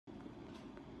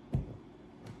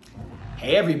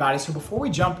Hey everybody, so before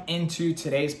we jump into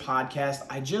today's podcast,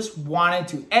 I just wanted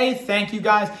to thank you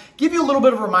guys, give you a little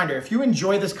bit of a reminder. If you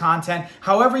enjoy this content,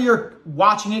 however you're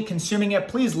watching it, consuming it,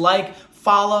 please like,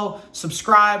 follow,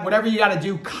 subscribe, whatever you got to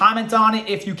do, comment on it.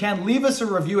 If you can, leave us a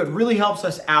review. It really helps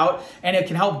us out and it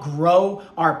can help grow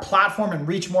our platform and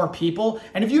reach more people.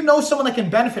 And if you know someone that can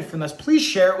benefit from this, please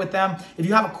share it with them. If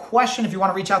you have a question, if you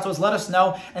want to reach out to us, let us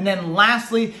know. And then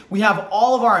lastly, we have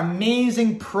all of our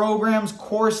amazing programs,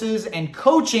 courses, and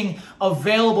coaching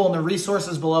available in the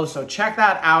resources below. So check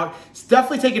that out.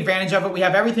 Definitely take advantage of it. We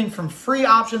have everything from free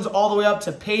options all the way up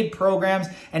to paid programs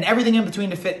and everything in between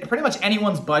to fit pretty much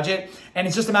anyone's budget. And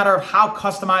it's just a matter of how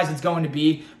customized it's going to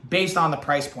be based on the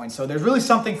price point. So there's really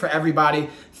something for everybody.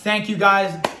 Thank you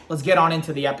guys. Let's get on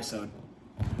into the episode.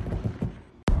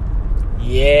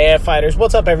 Yeah, fighters.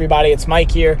 What's up, everybody? It's Mike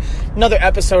here. Another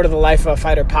episode of the Life of a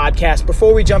Fighter podcast.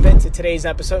 Before we jump into today's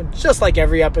episode, just like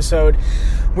every episode,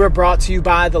 we're brought to you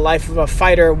by the Life of a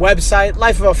Fighter website,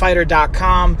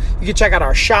 lifeofafighter.com. You can check out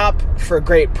our shop for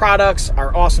great products,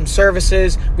 our awesome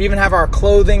services. We even have our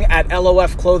clothing at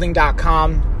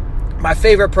lofclothing.com. My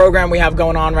favorite program we have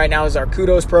going on right now is our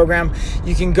Kudos program.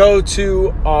 You can go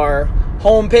to our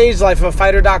homepage,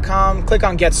 lifeofafighter.com, click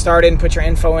on Get Started and put your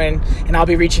info in, and I'll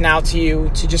be reaching out to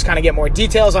you to just kind of get more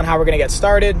details on how we're going to get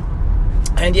started.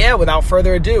 And yeah, without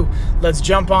further ado, let's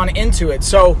jump on into it.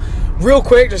 So real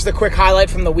quick, just a quick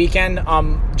highlight from the weekend.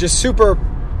 Just super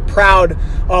proud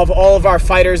of all of our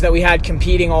fighters that we had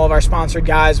competing, all of our sponsored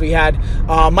guys. We had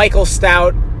Michael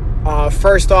Stout,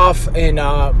 first off in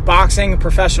boxing, a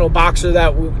professional boxer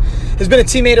that has been a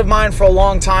teammate of mine for a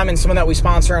long time and someone that we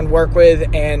sponsor and work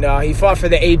with, and he fought for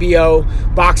the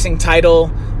ABO boxing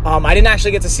title. I didn't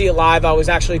actually get to see it live. I was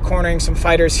actually cornering some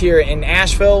fighters here in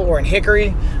Asheville or in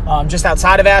Hickory, just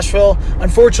outside of Asheville.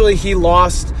 Unfortunately, he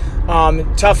lost.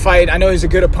 Tough fight. I know he's a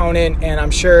good opponent, and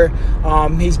I'm sure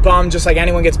he's bummed just like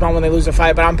anyone gets bummed when they lose a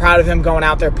fight, but I'm proud of him going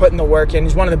out there, putting the work in.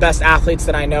 He's one of the best athletes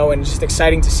that I know, and just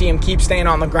exciting to see him keep staying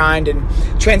on the grind and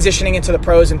transitioning into the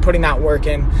pros and putting that work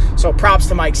in. So props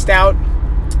to Mike Stout.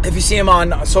 If you see him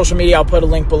on social media, I'll put a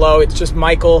link below. It's just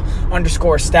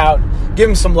Michael_Stout. Give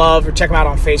him some love or check him out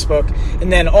on Facebook.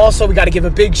 And then also we got to give a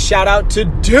big shout out to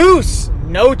Deuce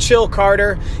No Chill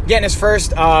Carter, getting his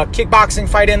first kickboxing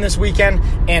fight in this weekend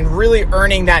and really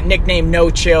earning that nickname No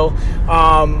Chill.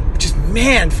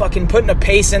 Fucking putting a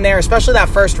pace in there, especially that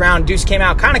first round. Deuce came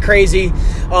out kind of crazy,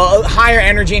 higher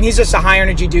energy, and he's just a high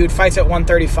energy dude. Fights at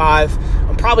 135.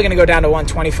 I'm probably going to go down to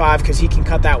 125 because he can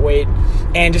cut that weight,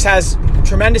 and just has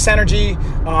tremendous energy.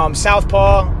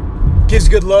 Southpaw, gives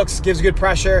good looks, gives good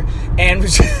pressure, and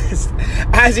just,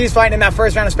 as he's fighting in that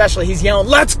first round especially, he's yelling,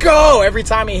 "Let's go!" every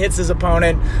time he hits his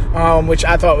opponent, which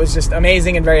I thought was just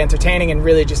amazing and very entertaining and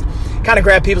really just kind of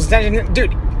grabbed people's attention.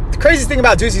 Dude, the craziest thing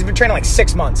about Deuce, he's been training like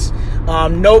 6 months.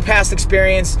 No past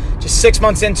experience, just 6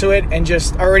 months into it, and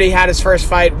just already had his first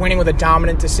fight, winning with a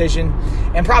dominant decision.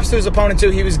 And props to his opponent too.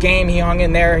 He was game, he hung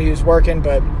in there, he was working,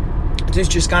 but Deuce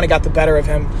just kind of got the better of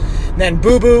him. And then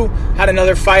Boo Boo had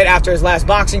another fight after his last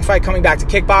boxing fight, coming back to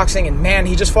kickboxing, and man,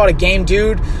 he just fought a game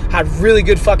dude, had really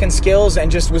good fucking skills,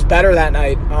 and just was better that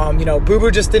night. Boo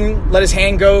Boo just didn't let his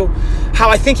hand go how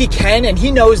I think he can, and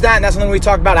he knows that, and that's something we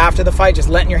talked about after the fight, just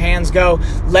letting your hands go,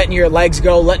 letting your legs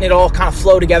go, letting it all kind of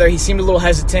flow together. He seemed a little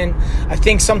hesitant. I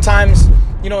think sometimes,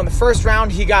 in the first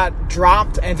round, he got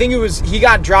dropped. And I think he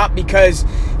got dropped because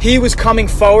he was coming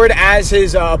forward as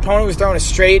his opponent was throwing a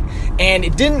straight, and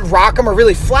it didn't rock him or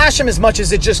really flash him as much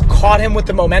as it just caught him with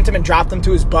the momentum and dropped him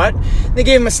to his butt. They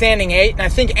gave him a standing 8, and I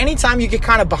think anytime you get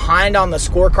kind of behind on the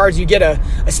scorecards, you get a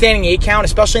standing 8 count,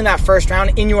 especially in that first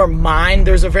round. In your mind,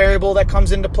 there's a variable that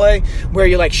comes into play where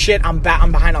you're like, shit, I'm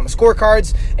behind on the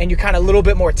scorecards, and you're kind of a little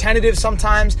bit more tentative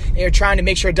sometimes, and you're trying to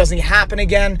make sure it doesn't happen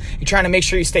again. You're trying to make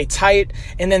sure you stay tight.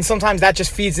 And then sometimes that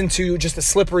just feeds into just a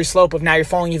slippery slope of now you're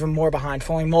falling even more behind,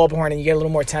 falling more behind, and you get a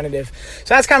little more tentative.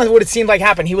 So that's kind of what it seemed like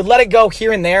happened. He would let it go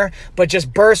here and there, but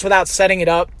just burst without setting it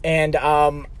up. And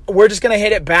we're just going to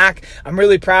hit it back. I'm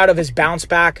really proud of his bounce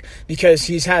back because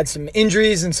he's had some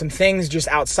injuries and some things just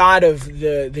outside of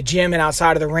the gym and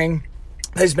outside of the ring.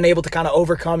 He's been able to kind of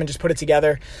overcome and just put it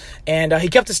together. And he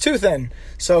kept his tooth in.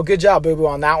 So good job, Boo Boo,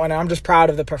 on that one. And I'm just proud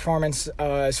of the performance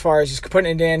as far as just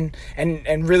putting it in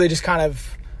and really just kind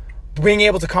of being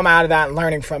able to come out of that and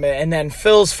learning from it. And then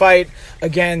Phil's fight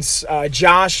against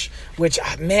Josh, which,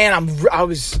 man, I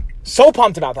was so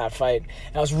pumped about that fight.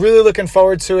 And I was really looking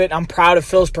forward to it. I'm proud of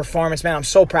Phil's performance, man. I'm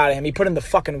so proud of him. He put in the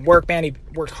fucking work, man. He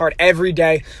worked hard every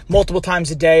day, multiple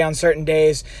times a day on certain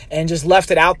days, and just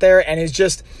left it out there. And it's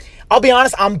just, I'll be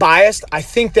honest, I'm biased. I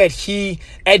think that he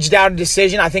edged out a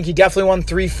decision. I think he definitely won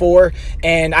 3-4,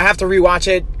 and I have to rewatch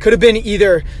it. Could have been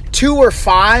either 2 or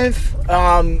 5.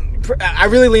 I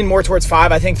really lean more towards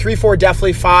 5. I think 3-4,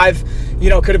 definitely 5,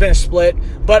 could have been a split.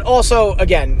 But also,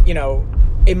 again,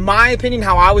 in my opinion,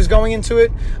 how I was going into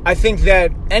it, I think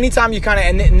that anytime you kind of,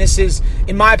 and this is,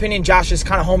 in my opinion, Josh's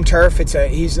kind of home turf.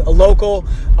 He's a local,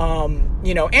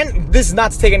 and this is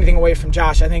not to take anything away from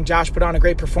Josh. I think Josh put on a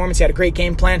great performance. He had a great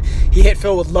game plan. He hit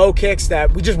Phil with low kicks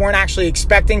that we just weren't actually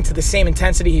expecting to the same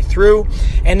intensity he threw.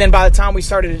 And then by the time we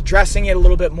started addressing it a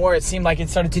little bit more, it seemed like it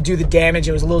started to do the damage.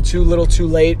 It was a little too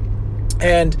late.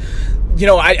 And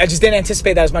I just didn't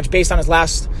anticipate that as much based on his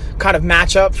last kind of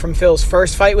matchup from Phil's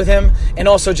first fight with him, and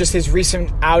also just his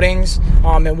recent outings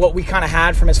and what we kind of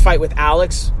had from his fight with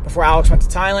Alex before Alex went to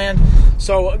Thailand.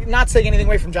 So not to take anything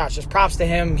away from Josh, just props to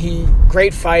him.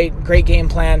 Great fight, great game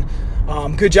plan.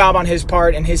 Good job on his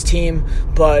part and his team,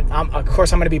 but of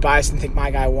course I'm going to be biased and think my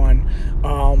guy won.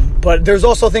 But there's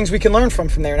also things we can learn from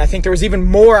there, and I think there was even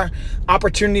more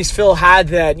opportunities Phil had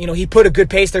that, he put a good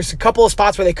pace. There's a couple of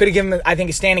spots where they could have given him, I think,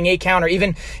 a standing 8 count or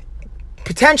even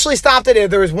potentially stopped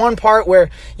it. There was one part where,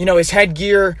 his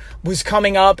headgear was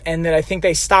coming up and that I think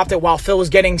they stopped it while Phil was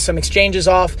getting some exchanges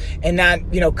off, and that,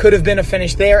 could have been a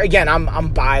finish there. Again, I'm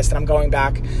biased and I'm going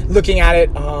back looking at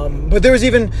it. But there was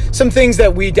even some things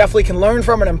that we definitely can learn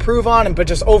from and improve on, but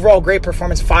just overall great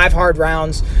performance, 5 hard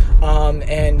rounds.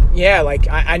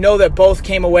 I know that both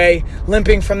came away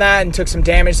limping from that and took some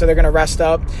damage, so they're going to rest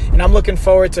up. And I'm looking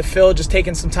forward to Phil just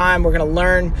taking some time. We're going to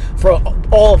learn for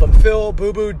all of them, Phil,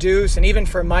 Boo Boo, Deuce, and even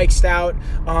for Mike Stout,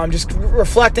 just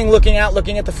reflecting, looking at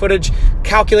the footage,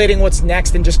 calculating what's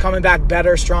next, and just coming back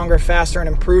better, stronger, faster, and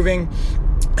improving.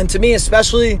 And to me,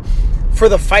 especially for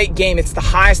the fight game, it's the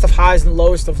highest of highs and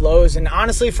lowest of lows. And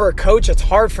honestly, for a coach, it's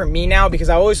hard for me now because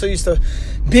I always so used to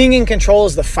being in control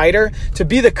as the fighter, to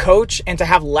be the coach and to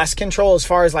have less control as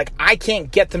far as I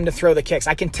can't get them to throw the kicks.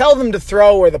 I can tell them to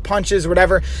throw or the punches or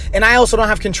whatever, and I also don't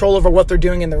have control over what they're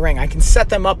doing in the ring. I can set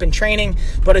them up in training,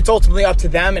 but it's ultimately up to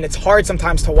them, and it's hard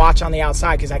sometimes to watch on the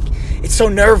outside because it's so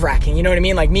nerve-wracking, you know what I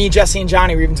mean? Like me, Jesse, and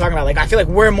Johnny were even talking about, I feel like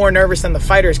we're more nervous than the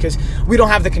fighters because we don't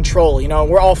have the control,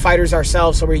 we're all fighters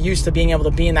ourselves, so we're used to being able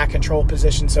to be in that control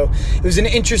position. So it was an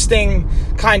interesting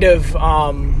kind of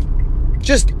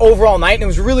just overall night, and it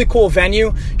was a really cool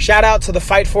venue. Shout out to the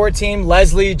Fight Forward team,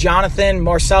 Leslie, Jonathan,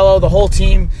 Marcelo, the whole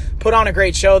team put on a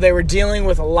great show. They were dealing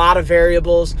with a lot of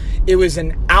variables. It was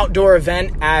an outdoor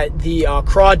event at the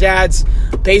Crawdads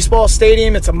Baseball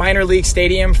Stadium. It's a minor league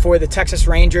stadium for the Texas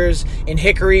Rangers in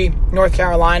Hickory, North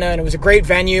Carolina, and it was a great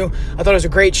venue. I thought it was a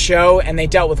great show, and they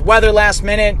dealt with weather last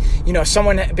minute.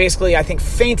 Someone basically, I think,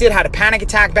 fainted, had a panic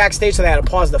attack backstage, so they had to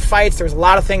pause the fights. There was a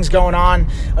lot of things going on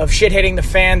of shit hitting the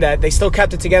fan that they still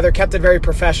kept it together, kept it very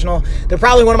professional. They're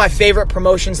probably one of my favorite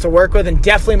promotions to work with, and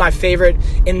definitely my favorite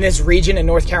in this region in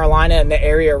North Carolina and the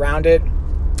area around it.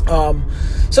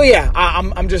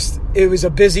 I'm just, it was a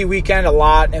busy weekend, a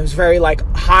lot. It was very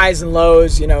highs and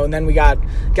lows, and then we got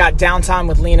downtime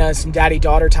with Lena and some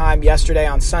daddy-daughter time yesterday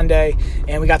on Sunday,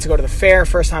 and we got to go to the fair.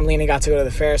 First time Lena got to go to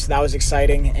the fair, so that was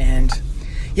exciting. And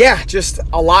yeah, just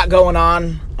a lot going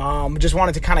on. Just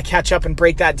wanted to kind of catch up and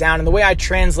break that down. And the way I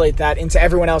translate that into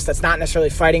everyone else that's not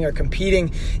necessarily fighting or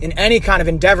competing in any kind of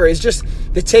endeavor is just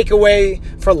the takeaway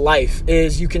for life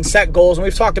is you can set goals. And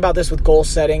we've talked about this with goal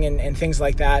setting and things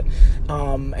like that,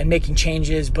 and making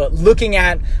changes. But looking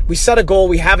at, we set a goal,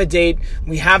 we have a date,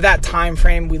 we have that time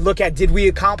frame. We look at, did we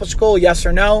accomplish a goal? Yes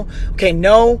or no? Okay,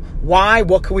 no. Why?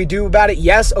 What can we do about it?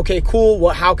 Yes. Okay, cool.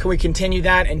 Well, how can we continue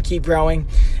that and keep growing?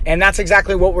 And that's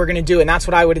exactly what we're going to do. And that's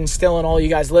what I would instill in all you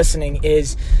guys listening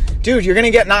is, dude, you're going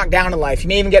to get knocked down in life. You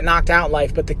may even get knocked out in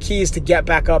life, but the key is to get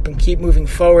back up and keep moving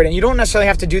forward. And you don't necessarily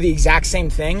have to do the exact same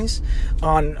things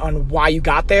on why you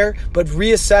got there, but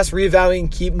reassess, reevaluate,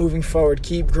 and keep moving forward,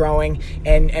 keep growing,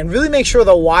 and really make sure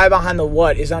the why behind the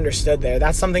what is understood there.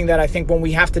 That's something that I think when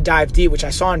we have to dive deep, which I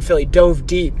saw in Philly, dove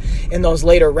deep in those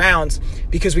later rounds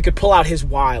because we could pull out his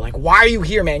why. Why are you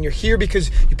here, man? You're here because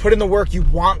you put in the work. You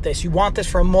want this. You want this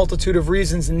for a multitude of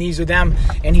reasons, and these are them.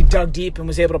 And he dug deep and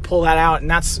was able to pull that out, and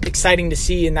that's exciting to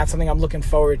see, and that's something I'm looking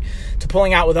forward to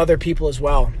pulling out with other people as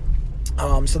well.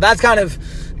 So that's kind of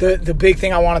the big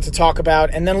thing I wanted to talk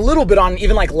about. And then a little bit on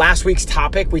even last week's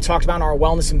topic we talked about in our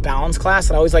wellness and balance class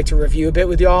that I always like to review a bit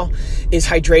with y'all is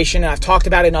hydration. And I've talked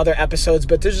about it in other episodes,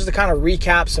 but this is to kind of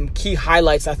recap some key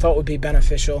highlights I thought would be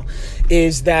beneficial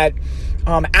is that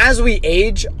as we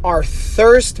age, our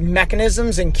thirst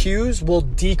mechanisms and cues will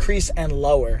decrease and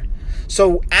lower.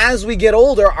 So as we get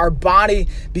older, our body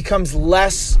becomes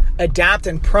less adept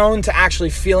and prone to actually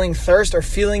feeling thirst or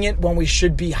feeling it when we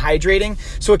should be hydrating.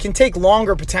 So it can take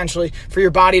longer potentially for your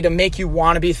body to make you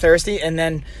want to be thirsty, and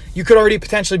then you could already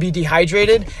potentially be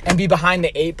dehydrated and be behind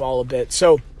the 8 ball a bit.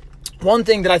 So one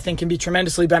thing that I think can be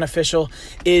tremendously beneficial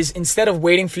is, instead of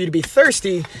waiting for you to be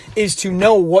thirsty, is to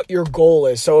know what your goal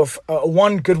is. So if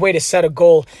one good way to set a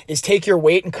goal is take your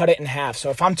weight and cut it in half.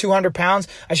 So if I'm 200 pounds,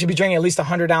 I should be drinking at least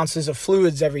 100 ounces of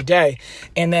fluids every day.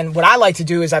 And then what I like to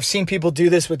do is, I've seen people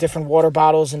do this with different water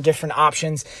bottles and different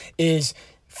options, is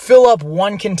fill up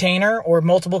one container or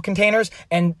multiple containers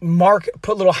and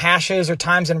put little hashes or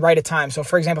times and write a time. So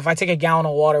for example, if I take a gallon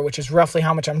of water, which is roughly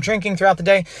how much I'm drinking throughout the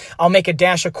day, I'll make a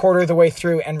dash a quarter of the way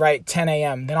through and write 10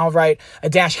 a.m. Then I'll write a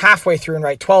dash halfway through and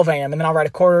write 12 a.m. And then I'll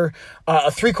write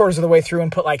three quarters of the way through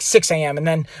and put like 6 a.m. And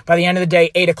then by the end of the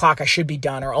day, 8 o'clock, I should be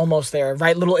done or almost there.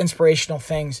 Write little inspirational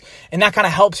things. And that kind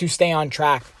of helps you stay on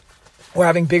track. Or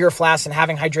having bigger flasks and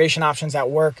having hydration options at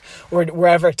work or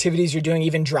wherever activities you're doing,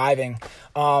 even driving.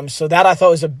 So that I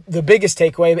thought was the biggest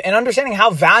takeaway, and understanding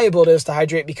how valuable it is to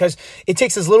hydrate, because it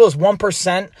takes as little as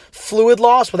 1% fluid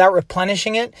loss without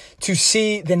replenishing it to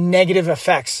see the negative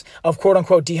effects of quote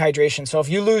unquote dehydration. So if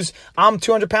you lose, I'm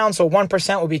 200 pounds, so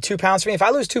 1% would be 2 pounds for me. If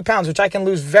I lose 2 pounds, which I can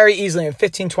lose very easily in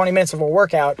 15, 20 minutes of a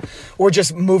workout or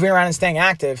just moving around and staying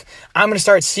active, I'm going to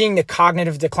start seeing the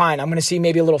cognitive decline. I'm going to see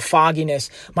maybe a little fogginess.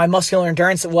 My muscular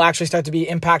endurance will actually start to be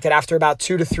impacted after about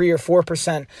 2 to 3 or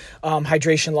 4%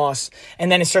 hydration loss.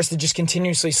 And then it starts to just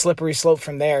continuously slippery slope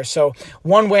from there. So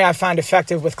one way I find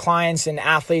effective with clients and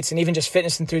athletes and even just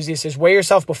fitness enthusiasts is weigh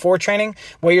yourself before training,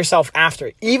 weigh yourself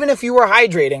after. Even if you were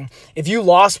hydrating, if you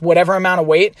lost whatever amount of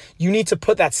weight, you need to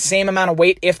put that same amount of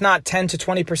weight, if not 10 to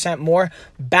 20% more,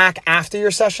 back after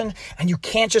your session. And you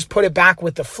can't just put it back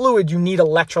with the fluid. You need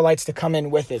electrolytes to come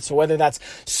in with it. So whether that's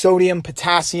sodium,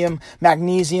 potassium,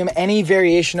 magnesium, any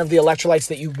variation of the electrolytes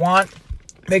that you want,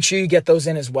 make sure you get those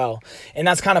in as well. And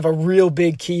that's kind of a real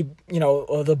big key,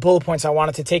 the bullet points I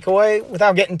wanted to take away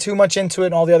without getting too much into it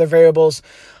and all the other variables.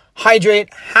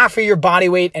 Hydrate half of your body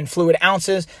weight in fluid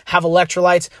ounces, have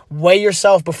electrolytes, weigh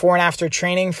yourself before and after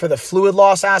training for the fluid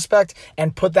loss aspect,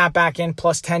 and put that back in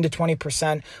plus 10 to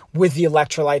 20% with the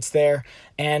electrolytes there.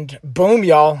 And boom,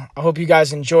 y'all. I hope you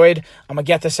guys enjoyed. I'm going to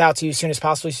get this out to you as soon as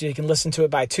possible so you can listen to it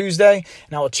by Tuesday.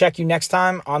 And I will check you next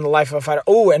time on The Life of a Fighter.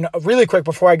 Oh, and really quick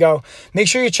before I go, make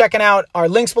sure you're checking out our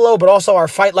links below, but also our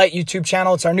Fight Light YouTube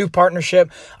channel. It's our new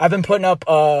partnership. I've been putting up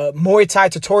a Muay Thai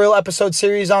tutorial episode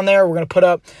series on there. We're going to put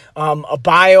up a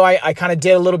bio. I kind of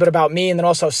did a little bit about me, and then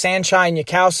also Sanchai and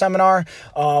Yakao seminar.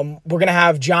 We're going to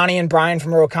have Johnny and Brian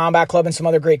from World Combat Club and some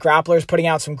other great grapplers putting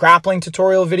out some grappling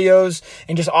tutorial videos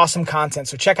and just awesome content.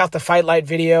 So check out the Fight Light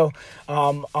video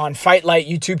on Fight Light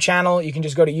YouTube channel. You can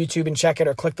just go to YouTube and check it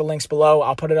or click the links below.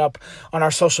 I'll put it up on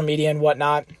our social media and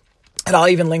whatnot. And I'll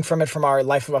even link from it from our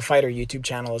Life of a Fighter YouTube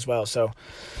channel as well. So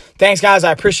thanks, guys.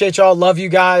 I appreciate y'all. Love you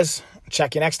guys.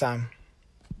 Check you next time.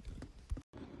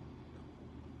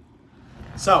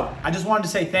 So I just wanted to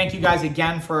say thank you guys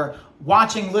again for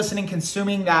watching, listening,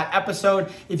 consuming that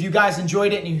episode. If you guys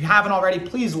enjoyed it and you haven't already,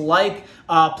 please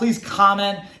please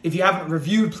comment. If you haven't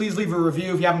reviewed, please leave a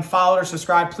review. If you haven't followed or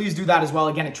subscribed, please do that as well.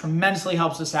 Again, it tremendously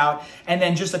helps us out. And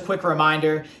then just a quick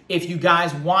reminder, if you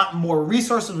guys want more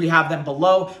resources, we have them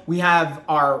below. We have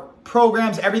our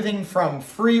programs, everything from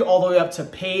free all the way up to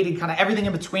paid and kind of everything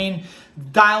in between.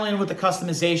 Dial in with the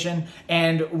customization,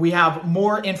 and we have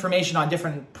more information on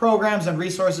different programs and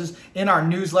resources in our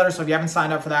newsletter. So if you haven't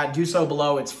signed up for that, do so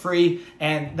below. It's free.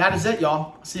 And that is it,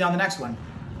 y'all. See you on the next one.